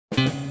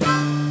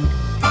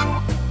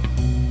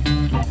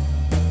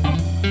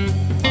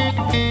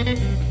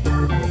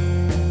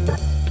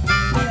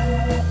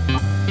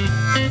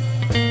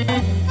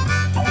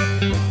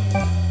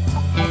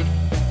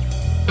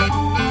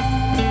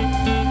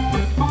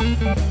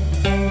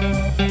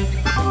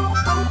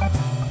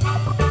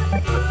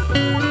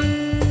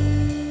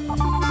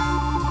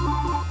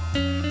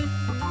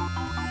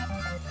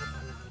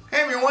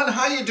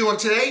doing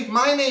today?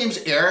 My name's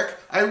Eric.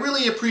 I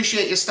really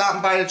appreciate you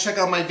stopping by to check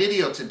out my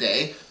video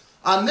today.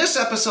 On this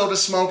episode of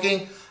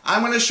Smo'King,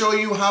 I'm going to show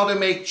you how to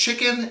make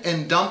chicken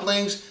and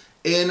dumplings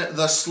in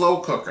the slow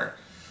cooker.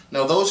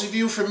 Now, those of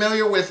you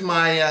familiar with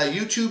my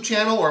YouTube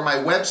channel or my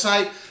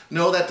website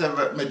know that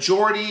the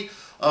majority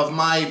of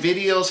my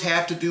videos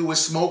have to do with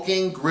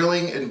smoking,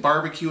 grilling, and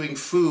barbecuing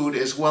food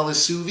as well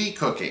as sous vide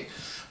cooking.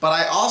 But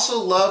I also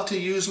love to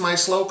use my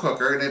slow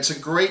cooker, and it's a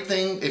great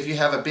thing if you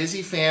have a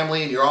busy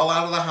family and you're all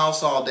out of the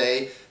house all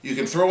day. You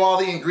can throw all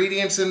the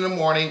ingredients in the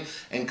morning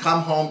and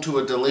come home to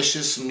a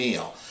delicious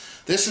meal.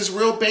 This is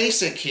real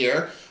basic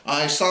here.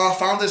 I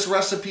found this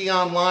recipe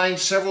online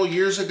several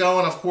years ago,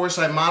 and of course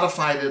I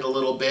modified it a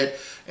little bit,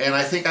 and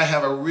I think I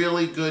have a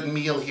really good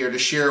meal here to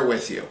share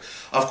with you.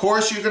 Of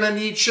course, you're going to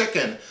need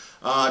chicken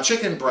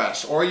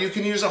breast, or you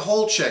can use a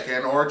whole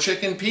chicken or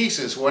chicken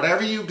pieces,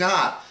 whatever you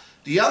got.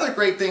 The other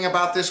great thing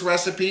about this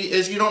recipe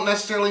is you don't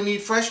necessarily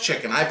need fresh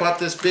chicken. I bought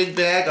this big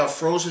bag of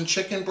frozen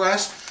chicken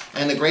breast,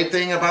 and the great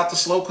thing about the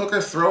slow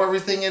cooker, throw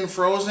everything in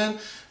frozen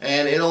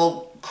and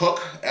it'll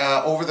cook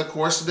over the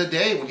course of the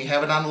day when you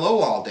have it on low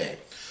all day.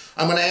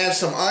 I'm going to add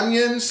some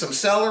onions, some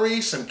celery,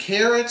 some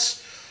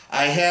carrots.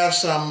 I have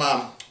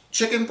some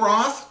chicken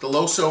broth, the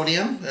low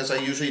sodium, as I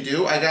usually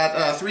do. I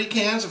got 3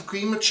 cans of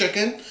cream of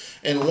chicken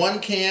and 1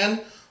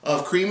 can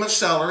of cream of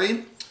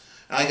celery.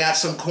 I got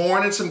some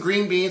corn and some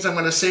green beans I'm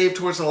going to save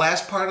towards the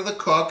last part of the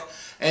cook.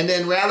 And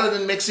then rather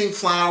than mixing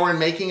flour and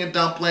making a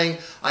dumpling,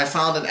 I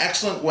found an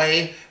excellent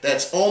way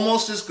that's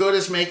almost as good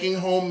as making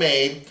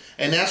homemade.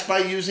 And that's by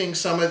using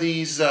some of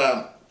these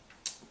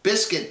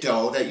biscuit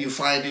dough that you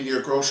find in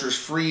your grocer's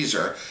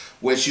freezer,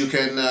 which you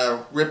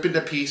can rip into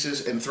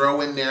pieces and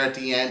throw in there at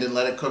the end and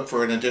let it cook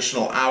for an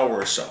additional hour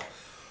or so.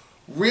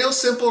 Real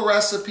simple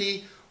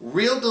recipe,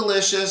 real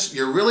delicious.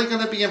 You're really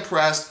going to be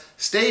impressed.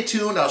 Stay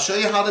tuned. I'll show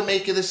you how to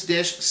make this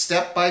dish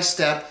step by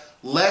step.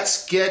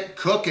 Let's get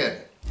cooking.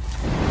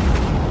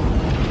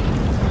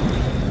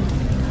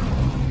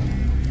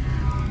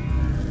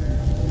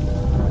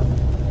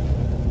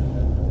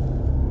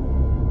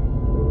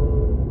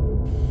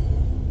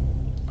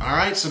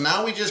 Alright, so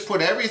now we just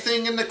put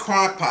everything in the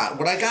crock pot.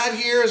 What I got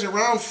here is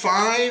around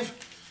 5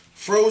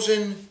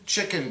 frozen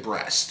chicken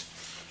breast.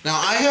 Now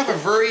I have a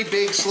very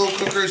big slow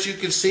cooker, as you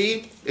can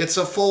see. It's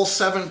a full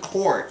 7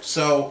 quart.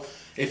 So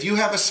if you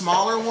have a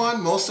smaller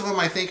one, most of them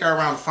I think are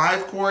around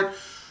 5 quart,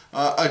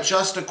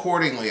 adjust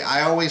accordingly.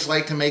 I always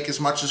like to make as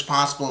much as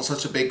possible in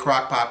such a big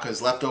crock pot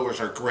because leftovers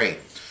are great.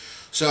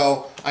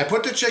 So I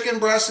put the chicken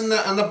breast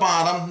on the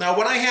bottom. Now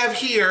what I have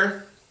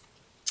here,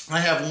 I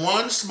have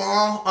 1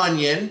 small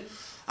onion.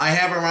 I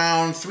have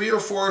around 3 or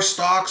 4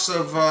 stalks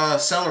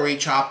of celery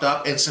chopped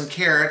up and some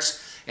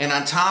carrots. And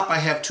on top I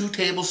have 2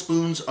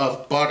 tablespoons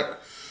of butter.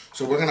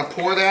 So we're going to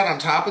pour that on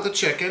top of the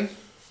chicken.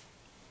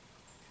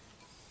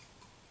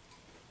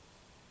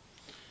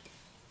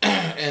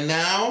 And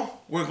now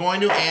we're going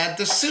to add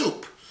the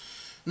soup.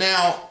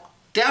 Now,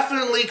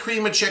 definitely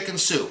cream of chicken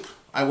soup.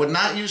 I would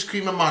not use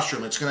cream of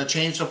mushroom. It's going to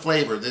change the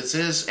flavor. This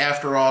is,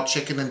 after all,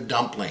 chicken and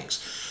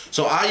dumplings.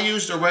 So I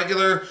used a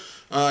regular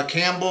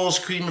Campbell's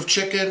cream of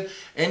chicken.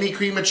 Any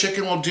cream of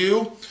chicken will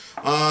do.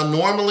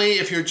 Normally,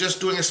 if you're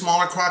just doing a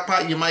smaller crock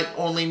pot, you might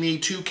only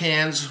need 2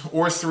 cans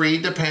or 3,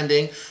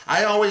 depending.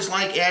 I always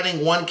like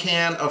adding 1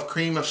 can of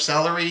cream of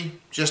celery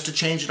just to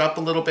change it up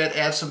a little bit,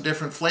 add some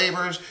different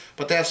flavors,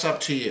 but that's up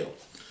to you.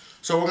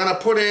 So we're going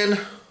to put in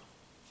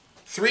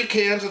 3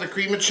 cans of the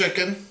cream of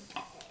chicken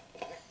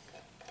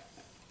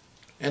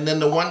and then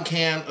the 1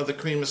 can of the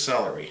cream of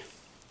celery.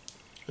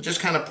 I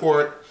just kind of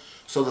pour it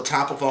so the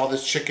top of all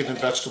this chicken and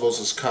vegetables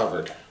is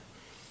covered.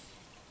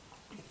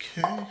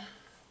 Okay. Oh,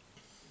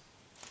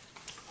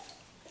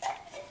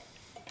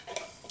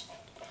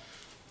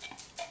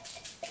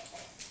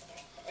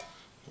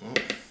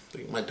 I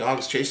think my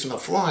dog's chasing a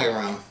fly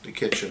around the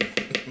kitchen.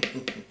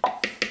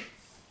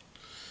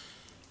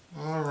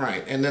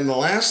 Alright, and then the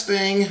last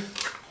thing,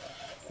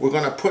 we're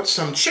going to put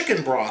some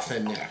chicken broth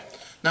in there.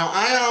 Now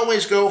I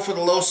always go for the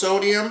low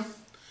sodium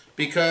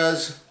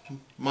because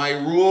my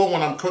rule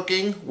when I'm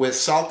cooking with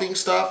salting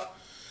stuff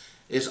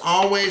is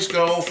always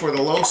go for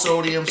the low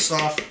sodium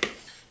stuff,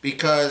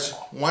 because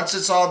once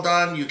it's all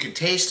done you can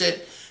taste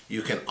it.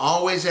 You can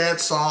always add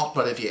salt,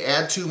 but if you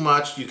add too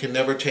much you can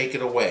never take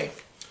it away.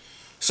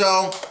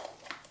 So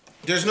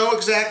there's no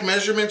exact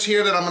measurements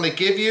here that I'm going to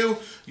give you.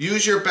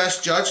 Use your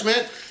best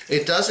judgment.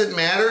 It doesn't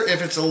matter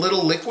if it's a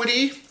little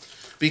liquidy,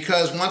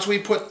 because once we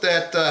put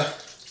that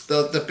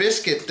the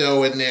biscuit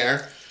dough in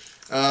there,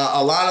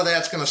 a lot of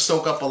that's going to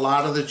soak up a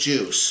lot of the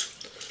juice.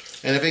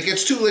 And if it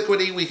gets too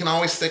liquidy, we can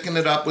always thicken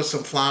it up with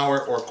some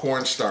flour or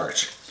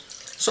cornstarch.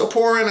 So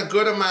pour in a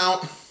good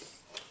amount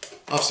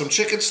of some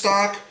chicken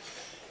stock.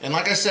 And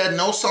like I said,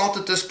 no salt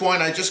at this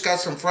point. I just got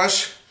some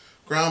fresh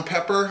ground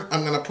pepper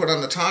I'm going to put on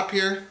the top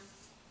here.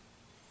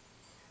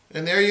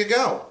 And there you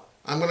go.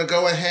 I'm going to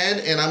go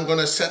ahead and I'm going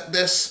to set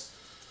this,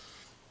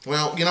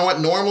 well, you know what,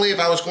 normally if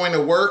I was going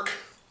to work,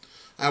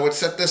 I would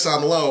set this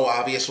on low,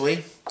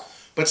 obviously.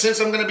 But since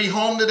I'm going to be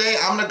home today,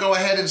 I'm going to go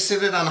ahead and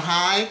sit it on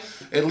high,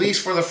 at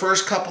least for the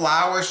first couple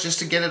hours, just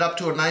to get it up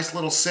to a nice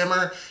little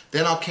simmer.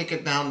 Then I'll kick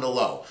it down to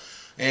low.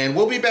 And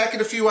we'll be back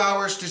in a few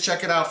hours to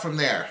check it out from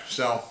there.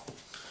 So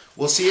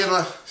we'll see you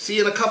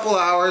in a couple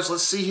hours.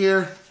 Let's see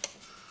here.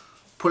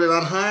 Put it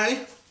on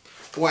high.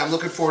 Boy, I'm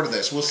looking forward to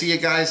this. We'll see you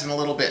guys in a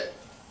little bit.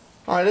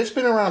 All right, it's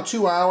been around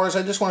 2 hours.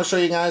 I just want to show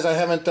you guys, I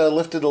haven't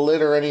lifted the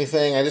lid or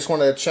anything. I just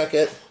want to check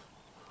it.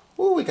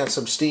 Ooh, we got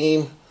some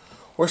steam.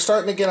 We're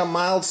starting to get a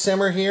mild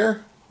simmer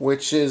here,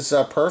 which is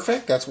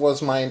perfect. That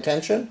was my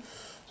intention.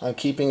 I'm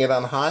keeping it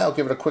on high. I'll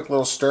give it a quick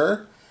little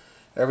stir.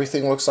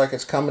 Everything looks like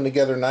it's coming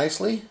together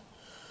nicely.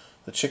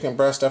 The chicken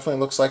breast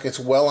definitely looks like it's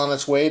well on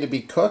its way to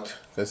be cooked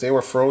because they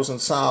were frozen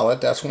solid.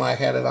 That's why I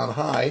had it on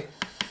high.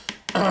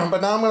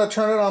 But now I'm going to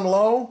turn it on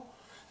low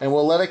and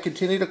we'll let it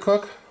continue to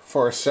cook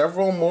for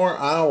several more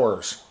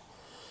hours.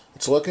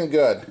 It's looking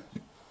good.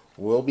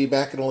 We'll be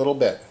back in a little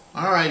bit.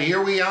 Alright,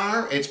 here we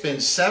are. It's been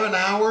 7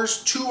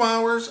 hours, 2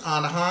 hours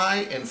on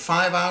high and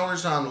 5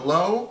 hours on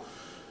low.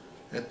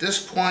 At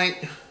this point,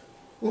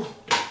 whew,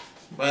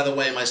 by the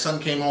way, my son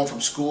came home from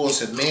school and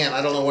said, man,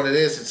 I don't know what it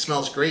is, it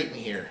smells great in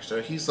here.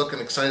 So he's looking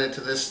excited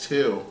to this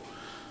too.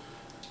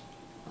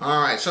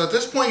 Alright, so at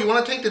this point you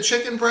want to take the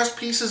chicken breast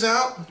pieces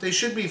out. They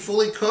should be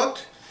fully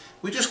cooked.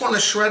 We just want to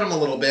shred them a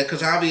little bit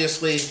because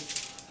obviously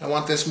I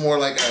want this more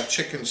like a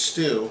chicken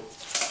stew.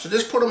 So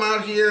just put them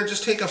out here,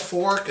 just take a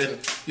fork and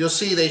you'll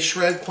see they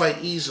shred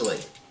quite easily.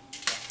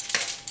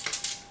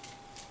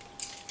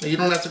 Now you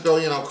don't have to go,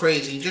 you know,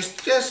 crazy.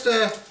 Just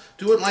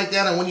do it like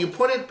that, and when you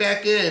put it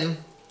back in,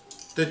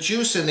 the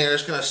juice in there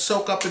is going to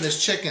soak up in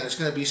this chicken. It's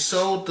going to be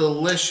so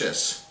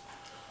delicious.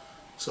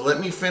 So let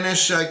me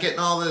finish getting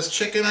all this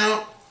chicken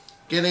out,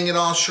 getting it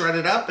all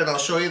shredded up, and I'll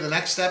show you the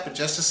next step in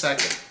just a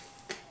second.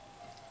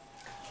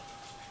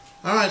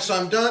 Alright, so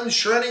I'm done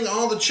shredding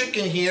all the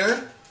chicken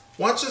here.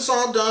 Once it's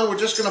all done, we're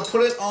just going to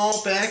put it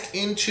all back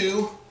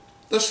into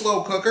the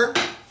slow cooker.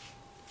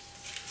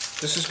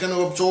 This is going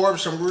to absorb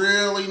some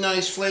really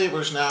nice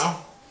flavors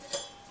now.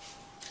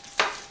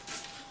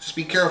 Just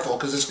be careful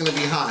because it's going to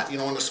be hot. You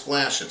don't want to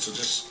splash it, so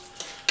just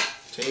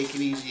take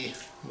it easy,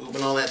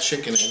 moving all that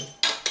chicken in.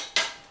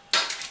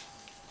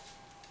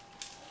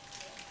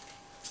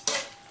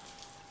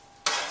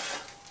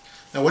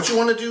 Now what you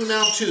want to do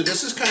now too,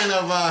 this is kind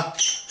of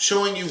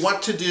showing you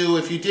what to do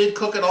if you did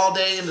cook it all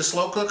day in the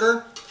slow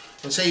cooker.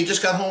 Let's say you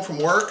just got home from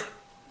work.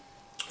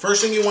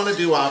 First thing you want to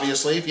do,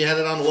 obviously, if you had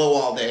it on low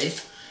all day,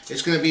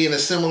 it's going to be in a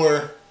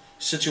similar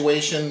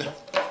situation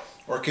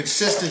or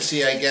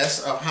consistency, I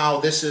guess, of how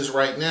this is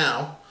right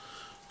now.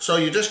 So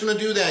you're just going to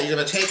do that. You're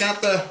going to take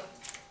out the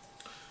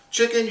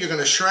chicken, you're going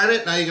to shred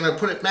it, now you're going to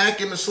put it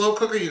back in the slow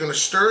cooker, you're going to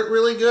stir it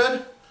really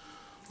good.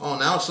 Oh,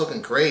 now it's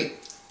looking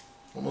great.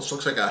 Almost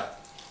looks like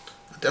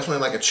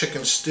definitely like a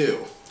chicken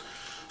stew.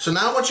 So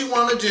now what you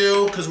want to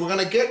do, because we're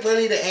going to get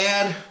ready to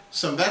add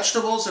some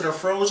vegetables that are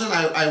frozen.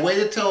 I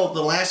waited till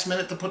the last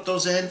minute to put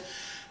those in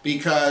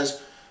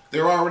because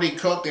they're already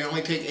cooked. They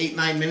only take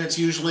 8-9 minutes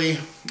usually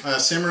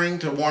simmering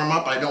to warm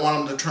up. I don't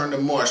want them to turn to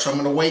mush, so I'm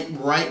going to wait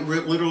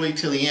literally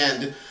till the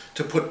end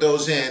to put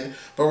those in.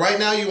 But right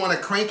now you want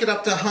to crank it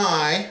up to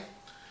high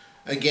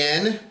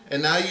again,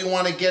 and now you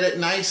want to get it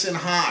nice and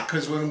hot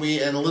because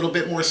and a little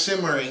bit more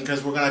simmering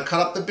because we're going to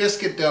cut up the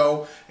biscuit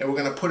dough and we're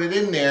going to put it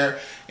in there.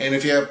 And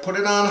if you put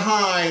it on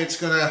high, it's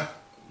going to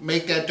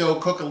make that dough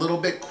cook a little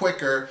bit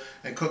quicker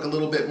and cook a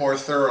little bit more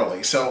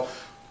thoroughly. So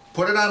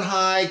put it on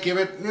high, give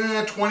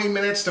it 20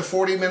 minutes to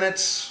 40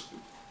 minutes,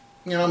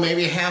 you know,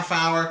 maybe a half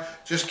hour.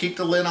 Just keep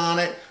the lid on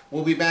it.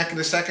 We'll be back in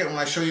a second when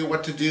I show you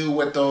what to do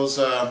with those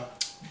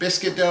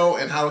biscuit dough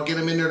and how to get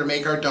them in there to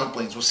make our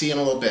dumplings. We'll see you in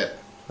a little bit.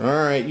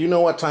 Alright, you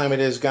know what time it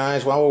is,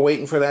 guys. While we're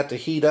waiting for that to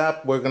heat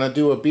up, we're going to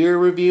do a beer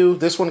review.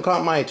 This one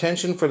caught my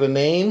attention for the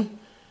name.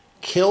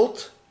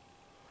 Kilt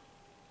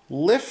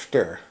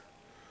Lifter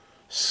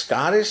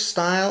Scottish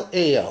Style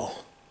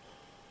Ale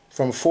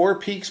from Four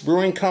Peaks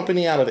Brewing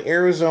Company out of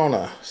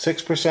Arizona.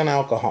 6%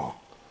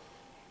 alcohol.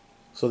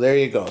 So there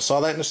you go. Saw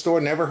that in the store,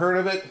 never heard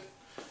of it,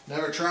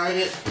 never tried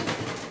it.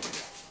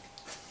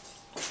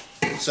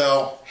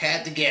 So,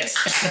 had to get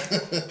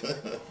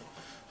it.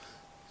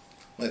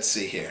 Let's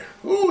see here.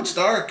 Ooh, it's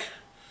dark.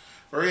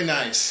 Very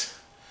nice.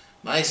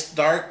 Nice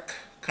dark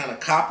kind of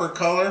copper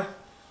color.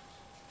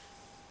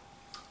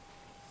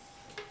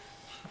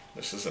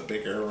 This is a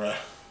bigger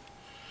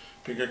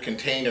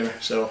container,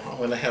 so I'm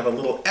going to have a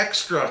little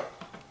extra.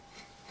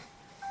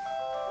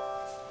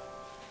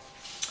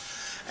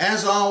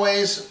 As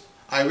always,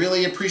 I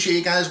really appreciate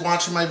you guys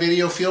watching my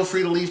video. Feel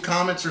free to leave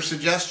comments or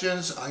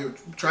suggestions. I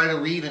try to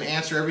read and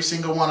answer every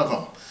single one of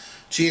them.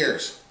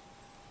 Cheers.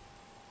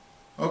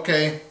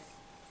 Okay.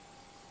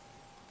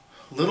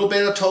 Little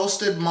bit of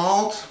toasted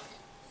malt,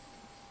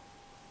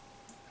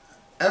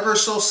 ever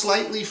so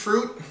slightly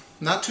fruit,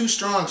 not too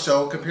strong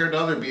so compared to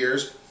other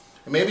beers,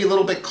 and maybe a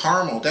little bit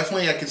caramel.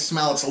 Definitely I can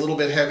smell it's a little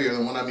bit heavier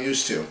than what I'm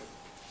used to.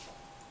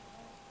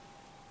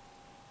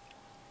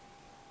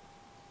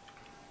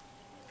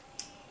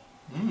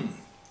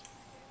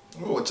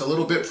 Oh, it's a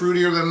little bit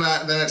fruitier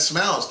than it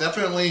smells.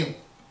 Definitely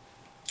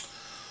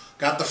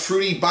Got the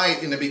fruity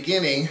bite in the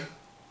beginning.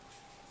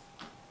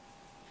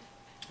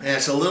 And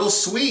it's a little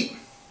sweet.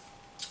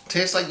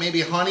 Tastes like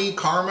maybe honey,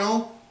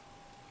 caramel.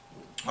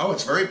 Oh,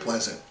 it's very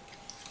pleasant.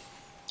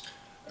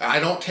 I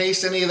don't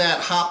taste any of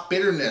that hop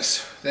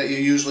bitterness that you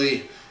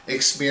usually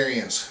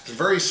experience. It's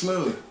very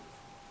smooth.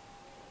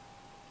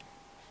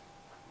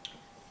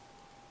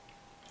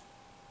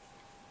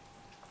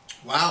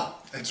 Wow,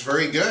 it's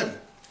very good.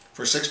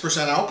 For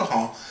 6%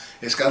 alcohol,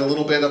 it's got a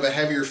little bit of a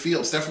heavier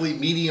feel. It's definitely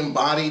medium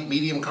bodied,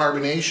 medium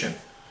carbonation.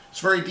 It's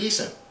very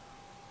decent.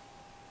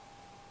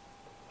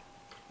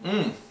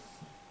 But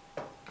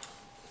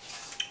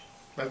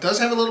it does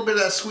have a little bit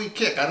of that sweet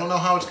kick. I don't know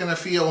how it's going to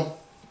feel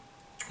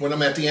when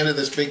I'm at the end of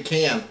this big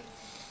can.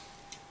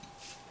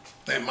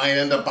 It might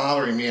end up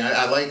bothering me.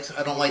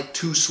 I don't like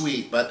too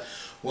sweet, but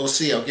we'll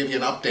see. I'll give you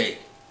an update.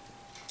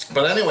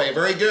 But anyway,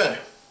 very good.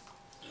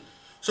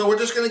 So we're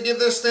just going to give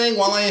this thing,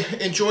 while I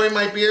enjoy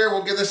my beer,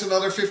 we'll give this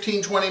another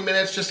 15-20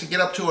 minutes just to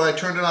get up to, I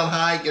turned it on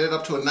high, get it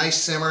up to a nice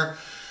simmer,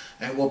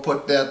 and we'll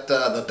put that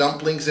the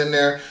dumplings in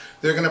there.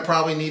 They're going to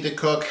probably need to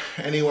cook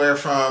anywhere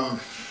from,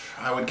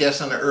 I would guess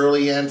on the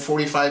early end,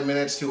 45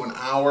 minutes to an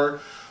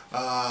hour.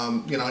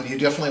 You know, you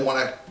definitely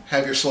want to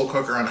have your slow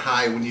cooker on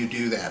high when you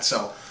do that.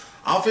 So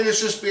I'll finish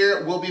this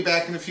beer. We'll be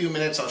back in a few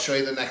minutes. I'll show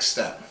you the next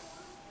step.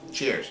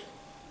 Cheers.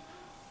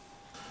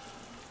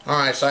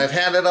 Alright, so I've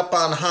had it up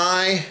on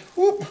high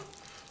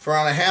for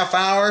around a half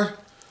hour.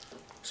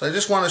 So I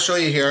just want to show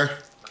you here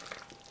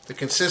the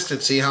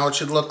consistency, how it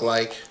should look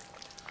like.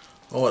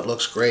 Oh, it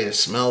looks great. It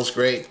smells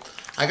great.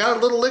 I got a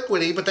little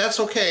liquidy, but that's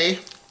okay.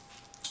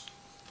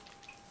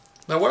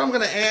 Now what I'm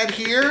going to add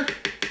here,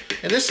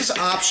 and this is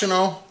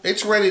optional.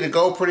 It's ready to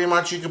go pretty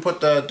much. You can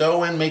put the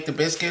dough in, make the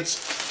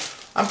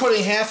biscuits. I'm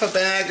putting half a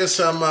bag of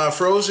some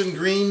frozen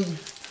green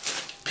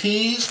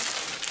peas.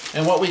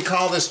 And what we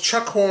call this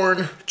chuck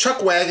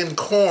wagon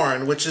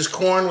corn, which is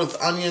corn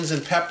with onions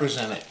and peppers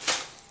in it.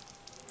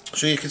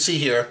 So you can see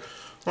here,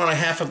 we're on a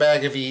half a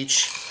bag of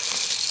each.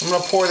 I'm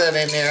going to pour that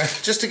in there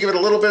just to give it a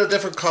little bit of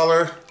different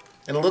color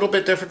and a little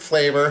bit different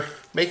flavor.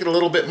 Make it a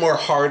little bit more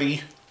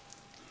hearty.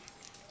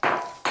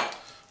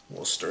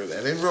 We'll stir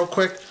that in real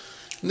quick.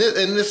 And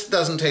this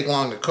doesn't take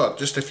long to cook,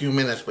 just a few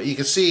minutes. But you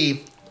can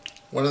see,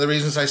 one of the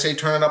reasons I say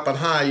turn it up on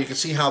high, you can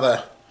see how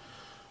the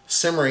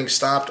simmering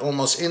stopped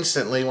almost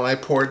instantly when I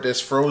poured this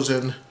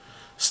frozen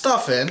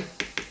stuff in.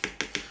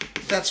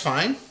 That's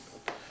fine.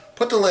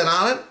 Put the lid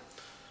on it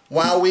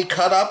while we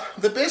cut up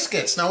the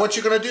biscuits. Now what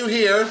you're going to do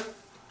here,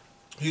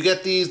 you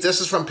get these,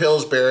 this is from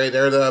Pillsbury,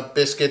 they're the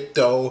Biscuit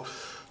Dough.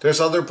 There's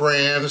other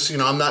brands, you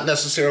know, I'm not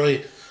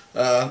necessarily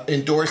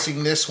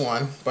endorsing this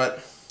one,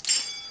 but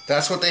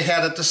that's what they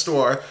had at the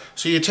store.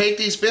 So you take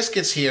these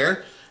biscuits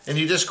here and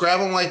you just grab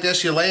them like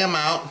this, you lay them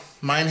out.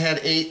 Mine had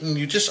 8, and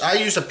I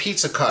use a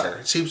pizza cutter.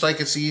 It seems like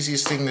it's the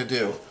easiest thing to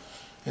do.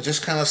 And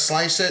just kind of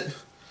slice it.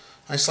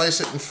 I slice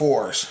it in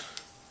 4s.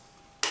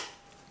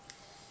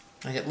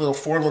 I get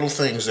 4 little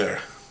things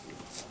there.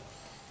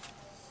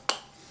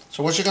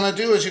 So what you're going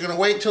to do is you're going to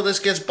wait until this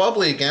gets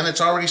bubbly again. It's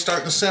already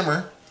starting to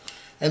simmer.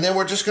 And then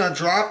we're just going to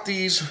drop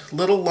these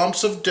little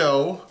lumps of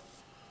dough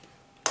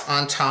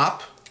on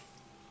top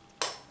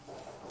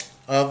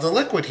of the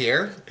liquid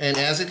here. And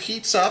as it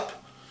heats up,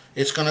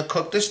 it's going to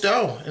cook this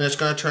dough, and it's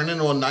going to turn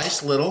into a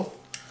nice little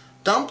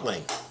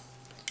dumpling.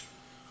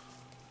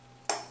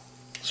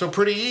 So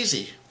pretty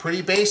easy,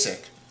 pretty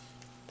basic.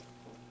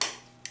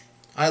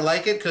 I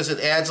like it because it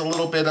adds a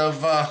little bit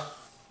of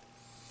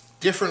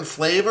different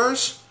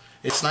flavors.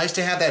 It's nice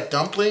to have that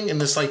dumpling in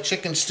this like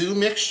chicken stew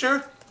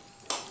mixture.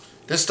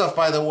 This stuff,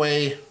 by the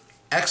way,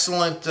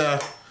 excellent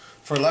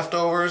for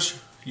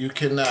leftovers. You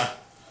can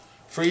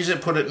freeze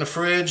it, put it in the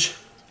fridge,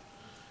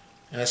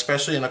 and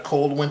especially in a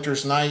cold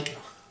winter's night.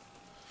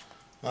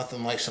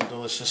 Nothing like some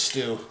delicious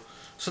stew.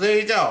 So there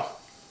you go.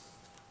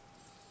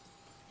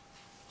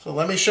 So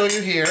let me show you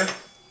here.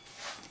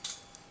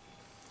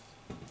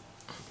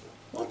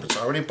 Oh, it's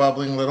already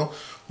bubbling a little.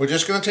 We're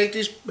just going to take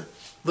these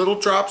little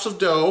drops of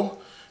dough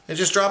and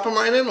just drop them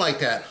right in like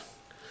that.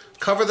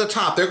 Cover the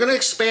top. They're going to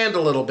expand a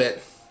little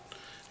bit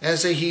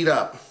as they heat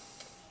up.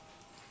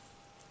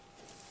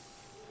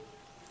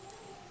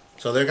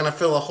 So they're going to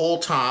fill a whole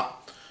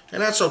top, and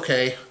that's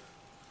okay.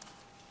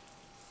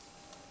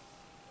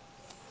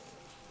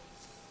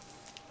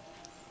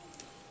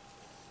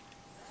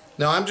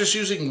 Now I'm just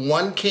using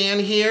 1 can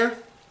here.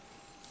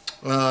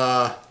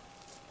 I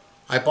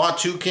bought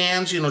 2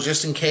 cans, you know,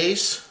 just in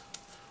case,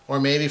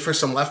 or maybe for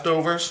some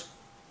leftovers.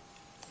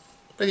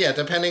 But yeah,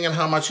 depending on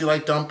how much you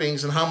like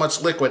dumplings and how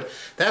much liquid.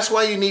 That's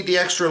why you need the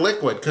extra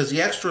liquid, because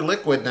the extra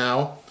liquid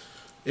now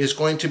is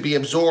going to be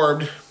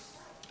absorbed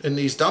in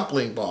these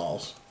dumpling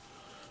balls.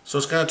 So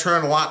it's going to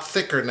turn a lot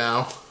thicker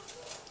now.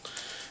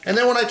 And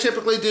then what I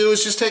typically do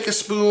is just take a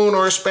spoon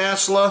or a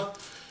spatula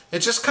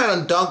and just kind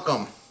of dunk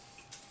them.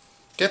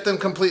 Get them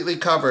completely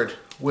covered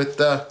with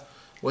the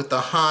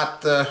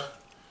hot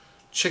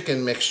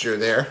chicken mixture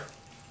there.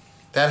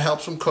 That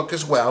helps them cook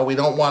as well. We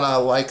don't want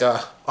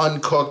a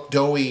uncooked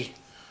doughy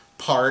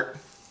part.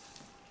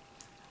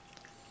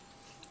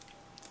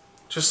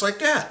 Just like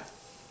that.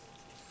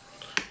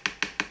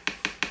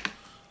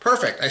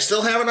 Perfect. I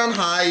still have it on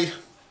high.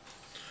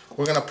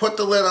 We're going to put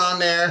the lid on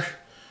there.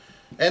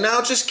 And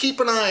now just keep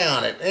an eye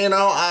on it. You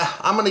know,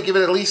 I'm going to give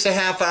it at least a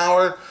half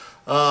hour.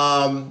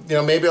 You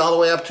know, maybe all the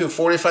way up to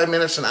 45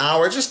 minutes, an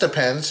hour. It just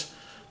depends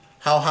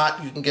how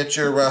hot you can get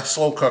your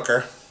slow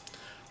cooker.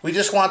 We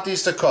just want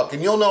these to cook,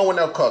 and you'll know when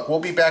they'll cook. We'll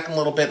be back in a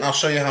little bit, and I'll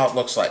show you how it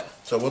looks like.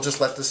 So we'll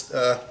just let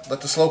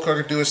the slow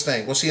cooker do its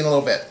thing. We'll see you in a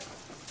little bit.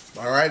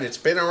 All right, it's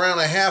been around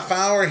a half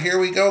hour. Here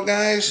we go,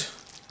 guys.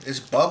 It's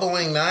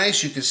bubbling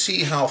nice. You can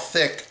see how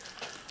thick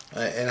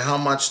and how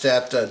much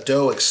that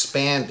dough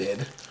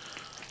expanded.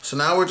 So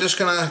now we're just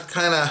gonna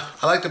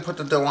I like to put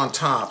the dough on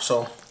top,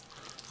 so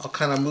I'll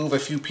kind of move a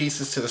few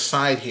pieces to the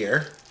side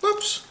here.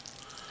 Whoops.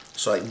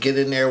 So I can get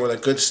in there where the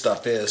good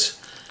stuff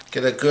is.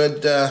 Get a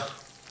good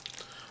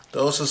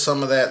dose of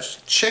some of that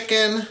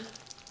chicken.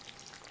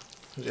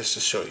 Just to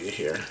show you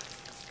here.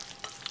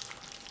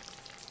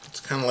 It's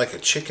kind of like a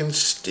chicken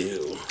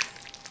stew.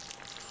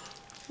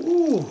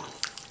 Ooh.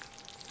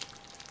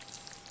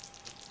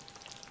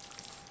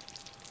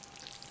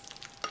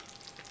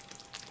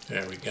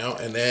 There we go.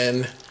 And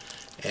then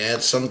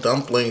add some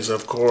dumplings,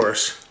 of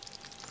course.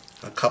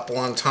 A couple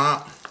on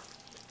top.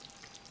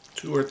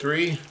 2 or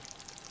 3.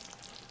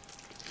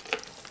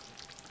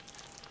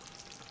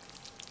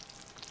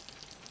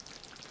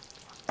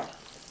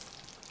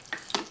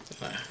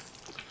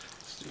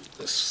 Let's do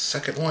this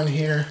second one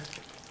here.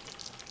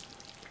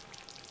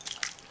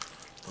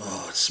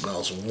 Oh, it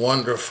smells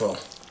wonderful.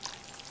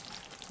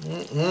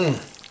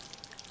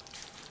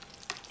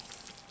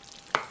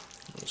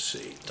 Let's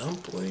see,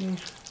 dumpling.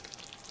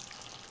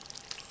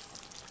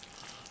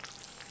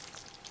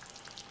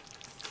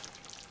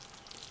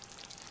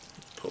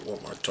 Put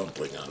one more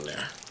dumpling on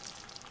there.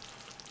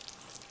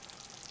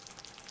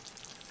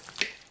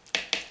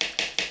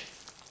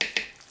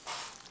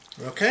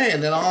 Okay,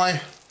 and then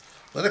I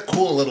let it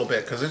cool a little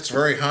bit because it's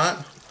very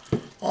hot.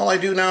 All I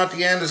do now at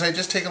the end is I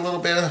just take a little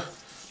bit of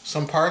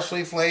some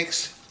parsley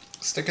flakes,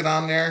 stick it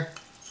on there,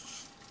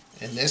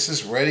 and this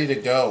is ready to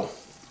go.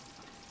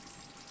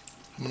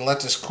 I'm going to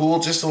let this cool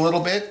just a little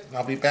bit, and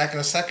I'll be back in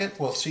a second.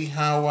 We'll see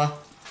how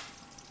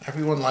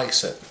everyone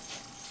likes it.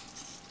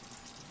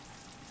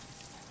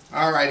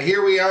 Alright,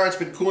 here we are. It's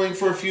been cooling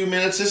for a few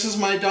minutes. This is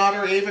my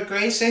daughter, Ava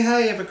Grace. Say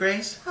hi, Ava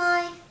Grace.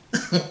 Hi.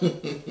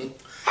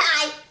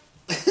 Hi.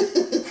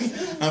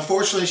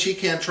 Unfortunately, she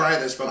can't try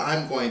this, but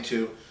I'm going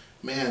to.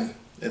 Man,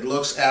 it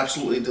looks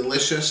absolutely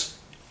delicious.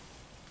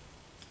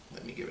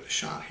 Let me give it a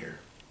shot here.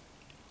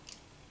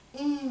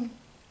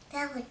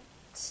 That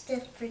looks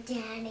good for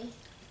Daddy.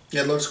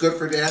 It looks good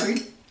for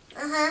Daddy?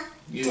 Uh-huh.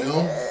 You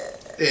know,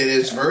 it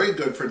is very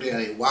good for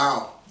Daddy.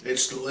 Wow,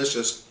 it's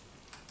delicious.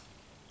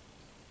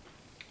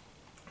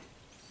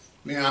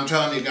 Man, I'm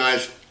telling you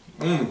guys,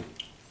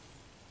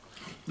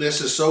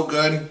 this is so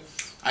good.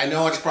 I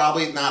know it's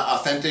probably not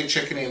authentic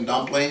chicken and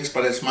dumplings,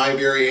 but it's my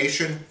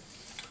variation,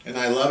 and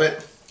I love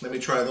it. Let me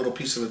try a little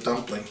piece of the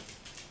dumpling.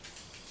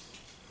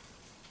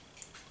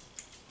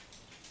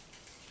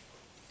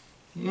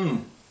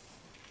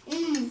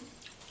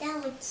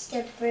 That looks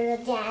good for the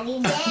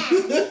Daddy.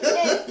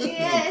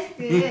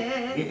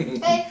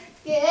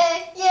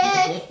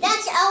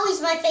 That's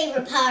always my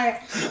favorite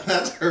part.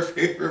 That's her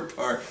favorite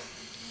part.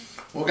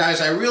 Well, guys,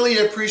 I really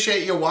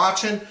appreciate you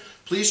watching.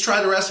 Please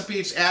try the recipe.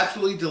 It's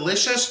absolutely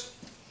delicious.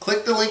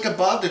 Click the link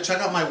above to check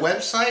out my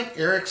website,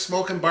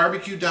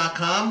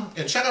 ericsmokingbbq.com,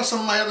 and check out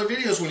some of my other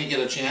videos when you get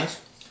a chance.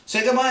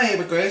 Say goodbye,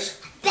 Ava Grace.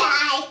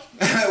 Bye.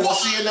 We'll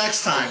see you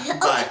next time.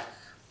 Bye.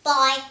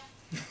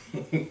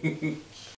 Bye.